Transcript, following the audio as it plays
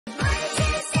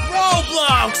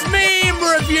Roblox meme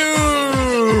review!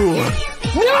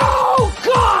 No!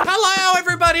 God! Hello,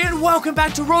 everybody, and welcome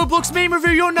back to Roblox Meme Review,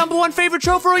 your #1 favorite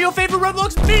show for all your favorite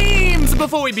Roblox memes!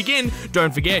 Before we begin,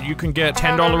 don't forget, you can get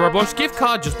 $10 Roblox gift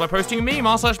card just by posting a meme,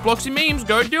 r/BloxyMemes.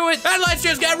 Go do it. And let's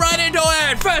just get right into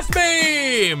it! First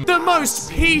meme! The most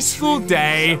peaceful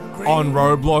day on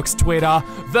Roblox Twitter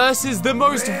versus the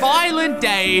most violent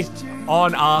day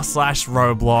on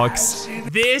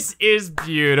r/Roblox. This is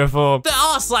beautiful. The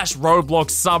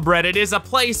r/Roblox subreddit is a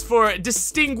place for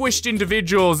distinguished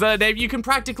individuals. You can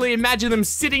practically imagine them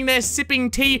sitting there sipping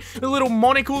tea with little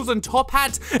monocles and top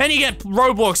hats, and you get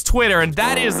Roblox Twitter, and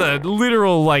that is a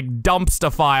literal, like,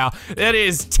 dumpster fire. It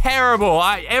is terrible.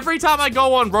 Every time I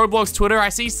go on Roblox Twitter, I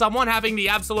see someone having the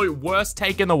absolute worst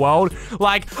take in the world.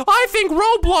 Like, I think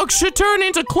Roblox should turn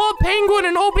into Club Penguin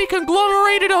and all be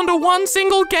conglomerated onto one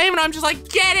single game, and I'm just like,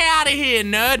 get out of here,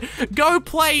 nerd. Go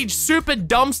play Super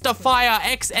Dumpster Fire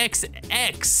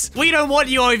XXX. We don't want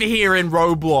you over here in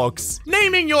Roblox.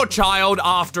 Naming your child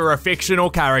after a fictional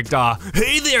character.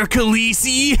 Hey there,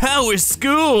 Khaleesi. How is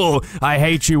school? I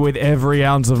hate you with every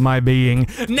ounce of my being.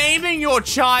 Naming your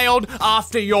child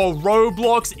after your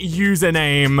Roblox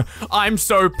username. I'm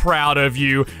so proud of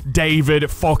you, David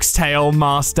Foxtail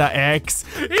Master X.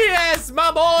 Yes,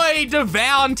 my boy,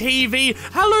 Devown TV.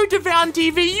 Hello, Devown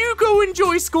TV. You go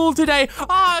enjoy school today.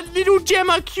 Little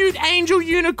Gemma, cute angel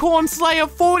unicorn slayer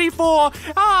 44.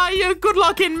 Yeah, good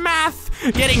luck in math.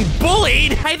 Getting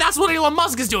bullied? Hey, that's what Elon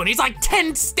Musk is doing. He's like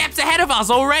 10 steps ahead of us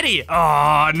already.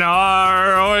 Oh, no,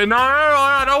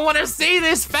 I don't want to see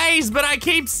this face, but I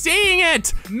keep seeing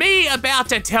it. Me about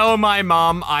to tell my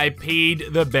mom I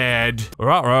peed the bed.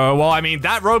 Well, I mean,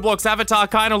 that Roblox avatar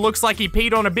kind of looks like he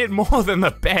peed on a bit more than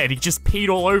the bed. He just peed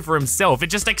all over himself. It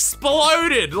just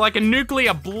exploded like a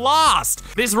nuclear blast.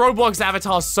 This Roblox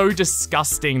avatar is so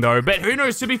disgusting, though. But who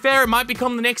knows? To be fair, it might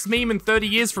become the next meme in 30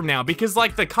 years from now, because,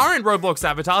 like, the current Roblox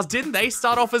avatars, didn't they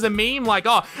start off as a meme? Like,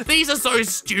 oh, these are so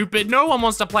stupid. No one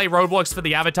wants to play Roblox for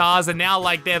the avatars, and now,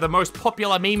 like, they're the most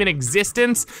popular meme in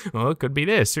existence. Well, it could be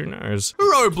this. Who knows?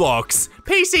 Roblox.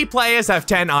 PC players have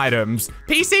 10 items.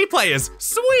 PC players,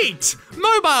 sweet.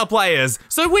 Mobile players,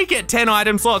 so we get 10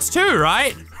 item slots too,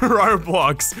 right?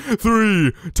 Roblox,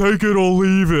 3, take it or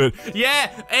leave it. Yeah,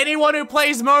 anyone who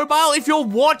plays mobile, if you're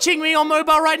watching me on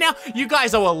mobile right now, you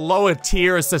guys are a lower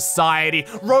tier of society.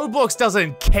 Roblox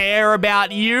doesn't care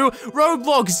about you.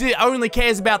 Roblox only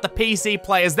cares about the PC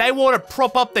players. They want to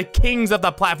prop up the kings of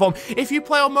the platform. If you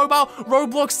play on mobile,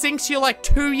 Roblox thinks you're like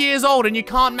 2 years old and you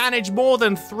can't manage more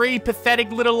than 3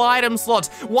 pathetic little item slots.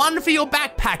 1 for your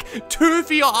backpack, 2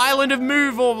 for your island of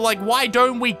move, or like, why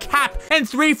don't we cap, and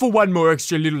 3 for 1 more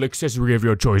extra little accessory of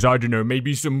your choice. I don't know,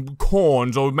 maybe some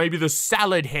corns, or maybe the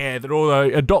salad hair that all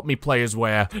the Adopt Me players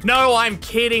wear. No, I'm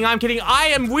kidding, I'm kidding. I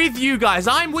am with you guys.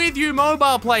 I'm with you,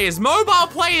 mobile players. Mobile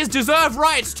players deserve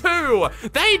rights too.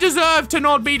 They deserve to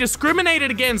not be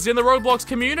discriminated against in the Roblox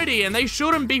community, and they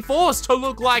shouldn't be forced to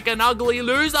look like an ugly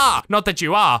loser. Not that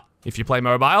you are, if you play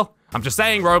mobile. I'm just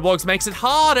saying Roblox makes it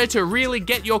harder to really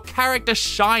get your character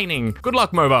shining. Good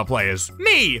luck, mobile players.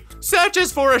 Me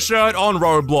searches for a shirt on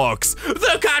Roblox.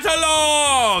 The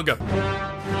catalog!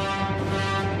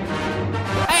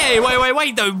 Hey,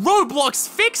 wait, though. Roblox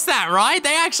fixed that, right?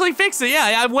 They actually fixed it.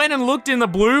 Yeah, I went and looked in the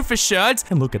blue for shirts,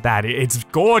 and look at that. It's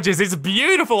gorgeous. It's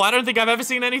beautiful. I don't think I've ever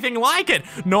seen anything like it.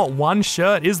 Not one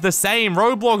shirt is the same.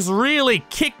 Roblox really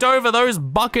kicked over those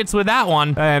buckets with that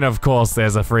one. And of course,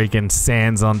 there's a freaking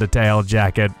Sans Undertale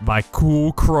jacket by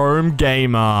Cool Chrome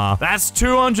Gamer. That's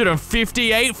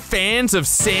 258 fans of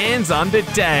Sans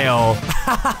Undertale.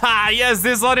 Yes,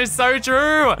 this one is so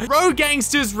true. Rogue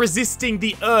gangsters resisting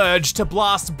the urge to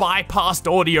blast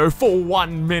bypassed audio for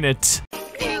 1 minute.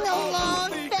 Sing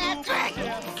along, Patrick!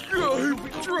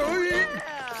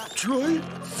 Trying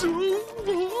so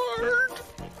hard.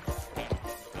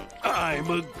 I'm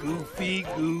a goofy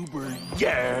goober,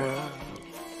 yeah.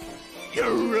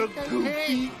 You're a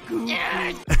goofy goober.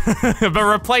 But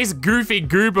replace goofy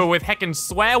goober with heckin'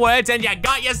 swear words and you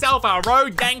got yourself a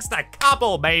road gangster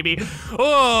couple, baby.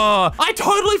 Oh, I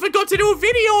totally forgot to do a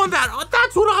video on that.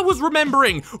 That's what I was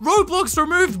remembering. Roblox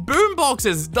removed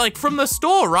boomboxes, like, from the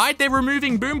store, right? They're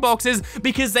removing boomboxes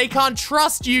because they can't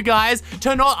trust you guys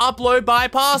to not upload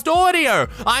bypassed audio.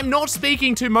 I'm not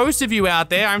speaking to most of you out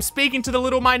there. I'm speaking to the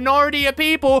little minority of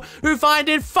people who find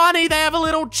it funny. They have a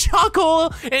little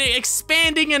chuckle and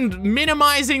expanding and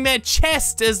minimizing their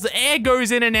chest as the air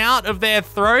goes in and out of their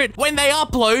throat when they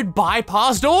upload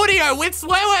bypassed audio with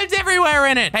swear words everywhere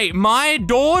in it. Hey, my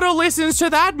daughter listens to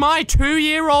that, my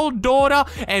 2-year-old daughter,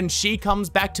 and she comes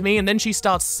back to me and then she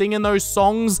starts singing those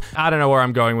songs. I don't know where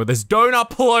I'm going with this. Don't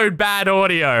upload bad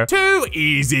audio. Too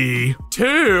easy.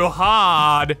 Too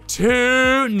hard,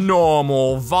 too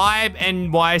normal. Vibe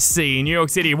NYC, New York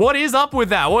City. What is up with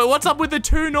that? What's up with the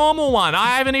too normal one?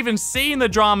 I haven't even seen the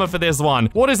drama for this one.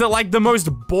 What is it, like the most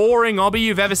boring obby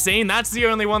you've ever seen? That's the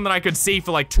only one that I could see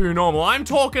for like too normal. I'm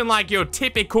talking like your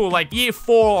typical like year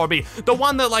 4 obby. The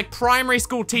one that like primary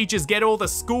school teachers get all the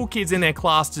school kids in their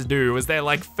class to do as their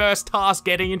like first task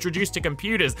getting introduced to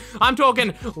computers. I'm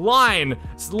talking line,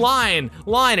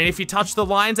 and if you touch the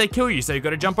lines, they kill you, so you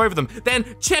gotta jump over them. Then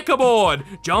checkerboard,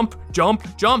 jump,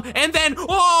 and then,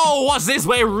 oh, what's this?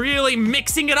 We're really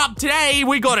mixing it up today.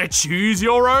 We gotta choose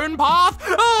your own path.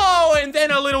 Oh, and then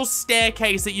a little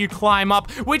staircase that you climb up,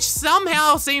 which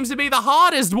somehow seems to be the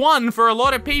hardest one for a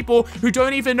lot of people who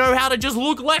don't even know how to just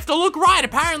look left or look right.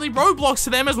 Apparently Roblox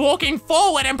to them is walking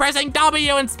forward and pressing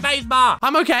W and spacebar.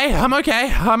 I'm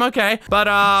okay. But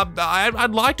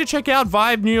I'd like to check out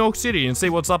Vibe New York City and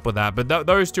see what's up with that. But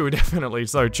those two are definitely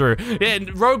so true. Yeah,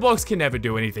 Roblox can never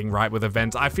do anything right with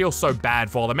events. I feel so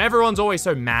bad for them. Everyone's always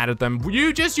so mad at them.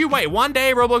 You wait. One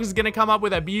day Roblox is gonna come up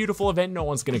with a beautiful event no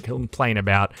one's gonna complain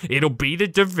about. It'll be the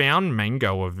Devound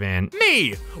Mango event.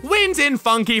 Me wins in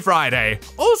Funky Friday.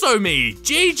 Also me,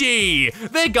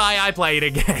 GG, the guy I played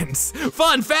against.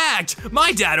 Fun fact,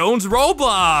 my dad owns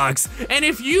Roblox. And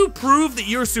if you prove that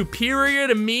you're superior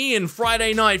to me in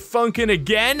Friday Night Funkin'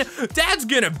 again, Dad's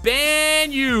gonna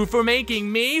ban you for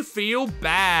making me feel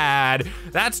bad.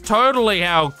 That's totally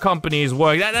how companies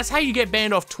work. That's how you get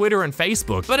banned off Twitter and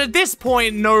Facebook. But at this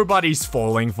point, nobody's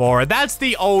falling for it. That's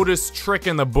the oldest trick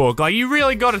in the book. Like, you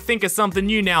really gotta think of something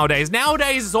new nowadays.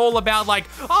 Nowadays, it's all about like,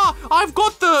 I've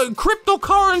got the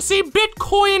cryptocurrency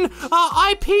Bitcoin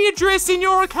IP address in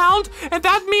your account, and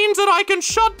that means that I can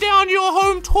shut down your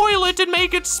home toilet and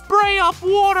make it spray up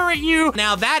water at you.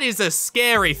 Now, that is a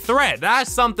scary threat.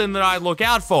 That's something that I look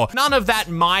out for. None of that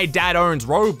my dad owns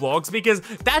Roblox, because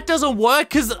that doesn't work,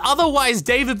 because otherwise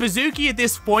David Baszucki at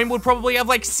this point would probably have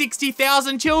like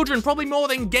 60,000 children, probably more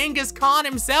than Genghis Khan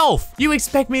himself. You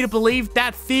expect me to believe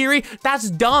that theory? That's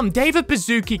dumb. David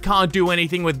Baszucki can't do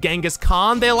anything with Genghis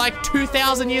Khan. They're like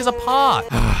 2,000 years apart.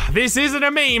 This isn't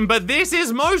a meme, but this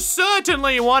is most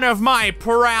certainly one of my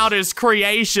proudest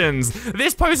creations.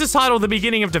 This post is titled The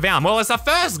Beginning of Devound. Well, it's the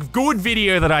first good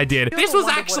video that I did. This was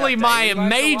actually my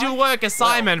major work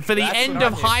assignment for the end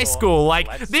of high school.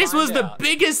 Like, this was the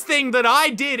biggest thing that I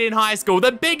did in high school.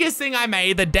 The biggest thing I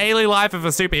made, the daily life of a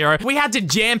superhero. We had to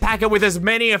jam pack it with as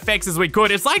many effects as we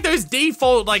could. It's like those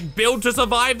default, like, build to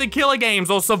survive the killer games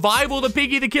or survival the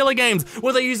piggy the killer games,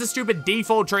 where they use a stupid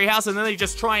default treehouse and then they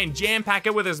just try and jam pack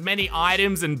it with as many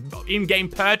items and in-game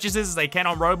purchases as they can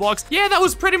on Roblox. Yeah, that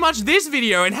was pretty much this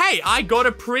video, and hey, I got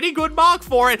a pretty good mark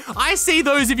for it. I see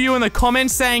those of you in the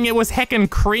comments saying it was heckin'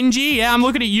 cringy. Yeah, I'm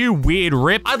looking at you, weird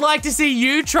rip. I'd like to see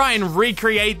you try and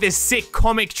recreate this sick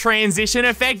comic transition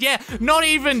effect. Yeah, not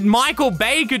even Michael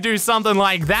Bay could do something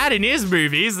like that in his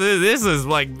movies. This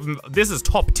is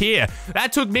top tier.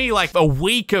 That took me like a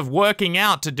week of working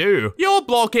out to do. You're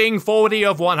blocking 40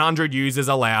 of 100 users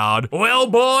allowed. Well,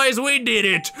 boys, we did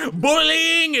it.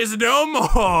 Bullying is no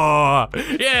more.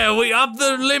 Yeah, we upped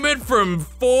the limit from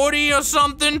 40 or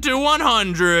something to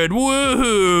 100.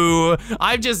 Woohoo.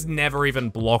 I've just never even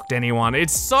blocked anyone.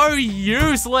 It's so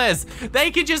useless.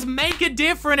 They could just make a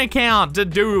different account to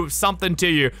do something to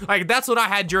you. Like, that's what I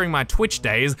had during my Twitch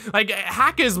days. Like,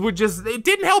 hackers would just, it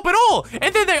didn't help at all.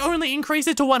 And then they only increased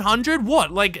it to 100.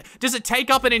 What? Like, does it take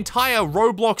up an entire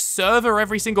Roblox server,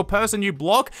 every single person you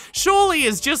block? Surely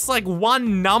it's just like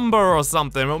one number or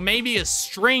something, or maybe a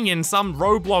string in some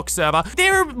Roblox server.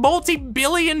 They're a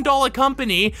multi-billion-dollar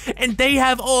company, and they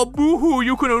have, oh, boohoo,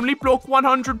 you can only block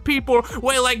 100 people,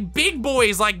 where like big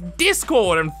boys like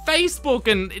Discord and Facebook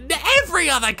and every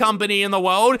other company in the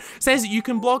world says you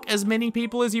can block as many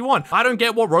people as you want. I don't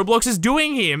get what Roblox is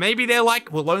doing here. Maybe they're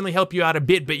like, we'll only help you out a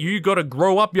bit, but you gotta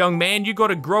grow up, young man. You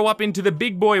gotta grow up into the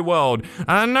big boy world.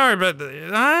 I don't know, but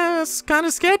it's kind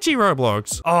of sketchy,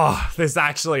 Roblox. Oh, this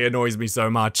actually annoys me so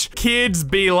much. Kids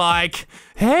be like,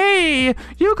 hey,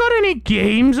 you got any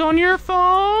games on your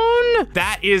phone?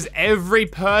 That is every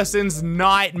person's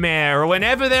nightmare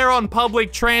whenever they're on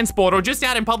public transport or just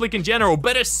out in public in general,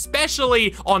 but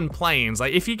especially on planes.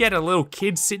 Like, if you get a little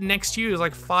kid sitting next to you who's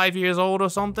like 5 years old or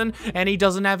something, and he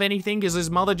doesn't have anything because his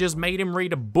mother just made him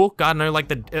read a book, I don't know, like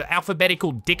the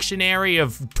alphabetical dictionary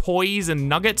of toys and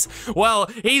nuggets, well,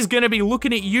 he's gonna be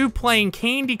looking at you playing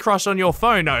Candy Crush on your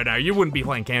phone. No, you wouldn't be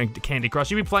playing Candy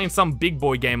Crush. You'd be playing some big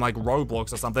boy game like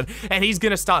Roblox or something, and he's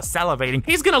gonna start salivating.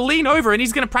 He's gonna lean over and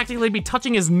he's gonna practically be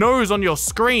touching his nose on your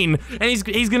screen, and he's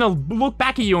gonna look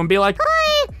back at you and be like,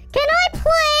 Hi, can I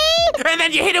play? And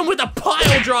then you hit him with a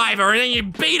pile driver, and then you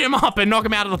beat him up and knock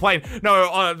him out of the plane.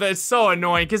 No, that's so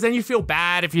annoying, because then you feel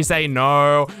bad if you say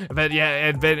no. But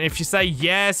yeah, but if you say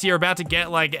yes, you're about to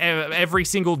get like every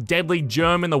single deadly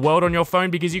germ in the world on your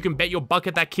phone, because you can bet your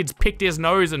bucket that kid's picked his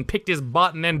nose and picked his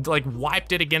butt and then like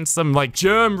wiped it against some like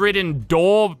germ-ridden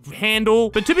door handle.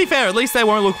 But to be fair, at least they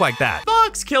won't look like that.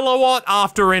 Sparks Kilowatt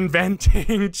after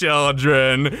inventing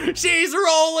children. She's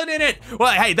rolling in it.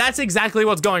 Well, hey, that's exactly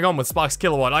what's going on with Sparks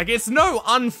Kilowatt. Like, it's no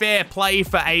unfair play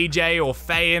for AJ or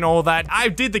Faye and all that. I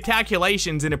did the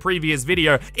calculations in a previous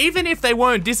video. Even if they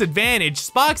weren't disadvantaged,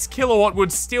 Sparks Kilowatt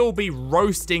would still be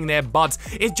roasting their butts.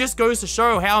 It just goes to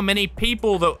show how many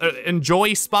people that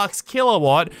enjoy Sparks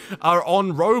Kilowatt are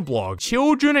on Roblox.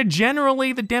 Children are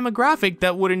generally the demographic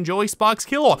that would enjoy Sparks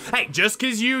Kilowatt. Hey, just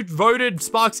because you voted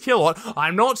Sparks Kilowatt,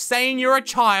 I'm not saying you're a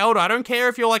child. I don't care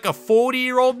if you're like a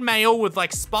 40-year-old male with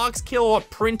like Sparks Kilowatt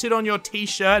printed on your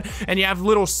t-shirt and you have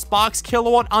little Sparks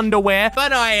Kilowatt underwear,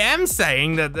 but I am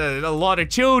saying that a lot of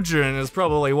children is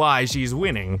probably why she's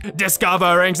winning.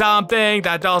 Discovering something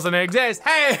that doesn't exist.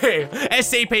 Hey,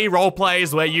 SCP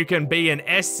roleplays where you can be an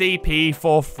SCP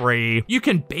for free. You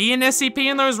can be an SCP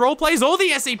in those roleplays. All the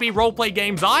SCP roleplay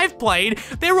games I've played,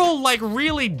 they're all like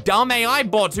really dumb AI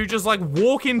bots who just like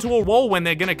walk into a wall when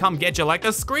they're gonna come get you. Like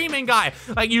the screaming guy.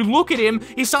 Like you look at him,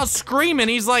 he starts screaming.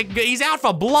 He's like, he's out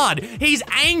for blood. He's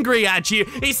angry at you.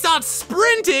 He starts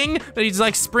sprinting, but he's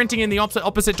like sprinting in the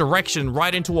opposite direction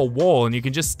right into a wall, and you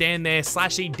can just stand there,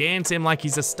 slashy dance him like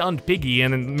he's a stunned piggy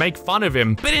and make fun of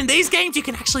him. But in these games, you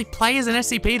can actually play as an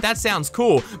SCP. That sounds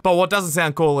cool. But what doesn't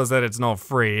sound cool is that it's not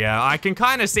free. I can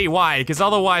kind of see why, because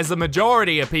otherwise the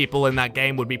majority of people in that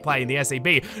game would be playing the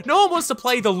SCP. No one wants to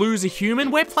play the loser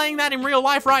human. We're playing that in real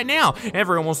life right now.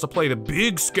 Everyone wants to play the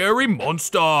big scary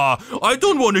monster. I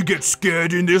don't want to get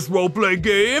scared in this roleplay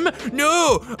game.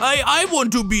 No, I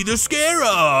want to be the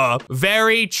scarer.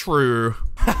 Very true.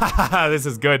 This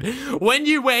is good. When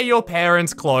you wear your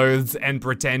parents' clothes and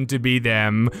pretend to be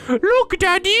them. Look,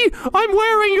 Daddy, I'm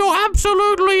wearing your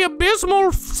absolutely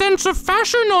abysmal sense of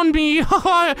fashion on me.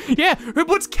 Yeah, who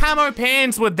puts camo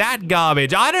pants with that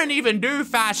garbage? I don't even do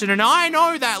fashion, and I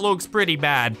know that looks pretty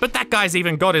bad. But that guy's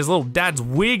even got his little dad's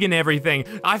wig and everything.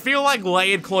 I feel like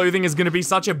layered clothing is gonna be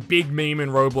such a big meme in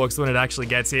Roblox when it actually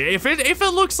gets here. If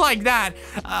it looks like that,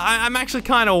 I'm actually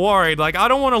kind of worried. Like, I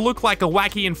don't want to look like a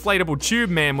wacky inflatable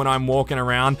tube man when I'm walking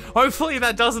around. Hopefully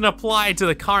that doesn't apply to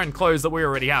the current clothes that we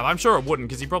already have. I'm sure it wouldn't,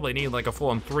 because you probably need like a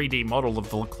full-on 3D model of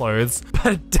the clothes.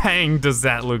 But dang, does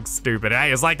that look stupid.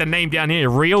 Hey, it's like the name down here,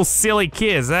 Real Silly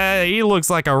Kids. He looks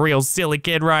like a real silly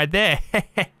kid right there.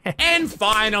 And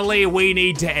finally, we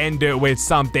need to end it with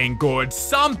something good,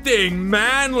 something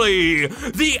manly.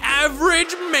 The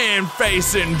average man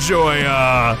face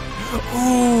enjoyer.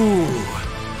 Ooh,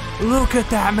 look at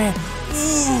that, man.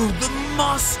 Ooh, the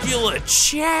muscular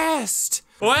chest.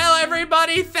 Well,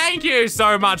 everybody, thank you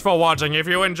so much for watching. If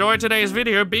you enjoyed today's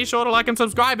video, be sure to like and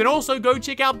subscribe, and also go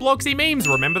check out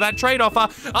BloxyMemes. Remember that trade offer.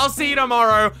 I'll see you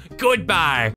tomorrow. Goodbye.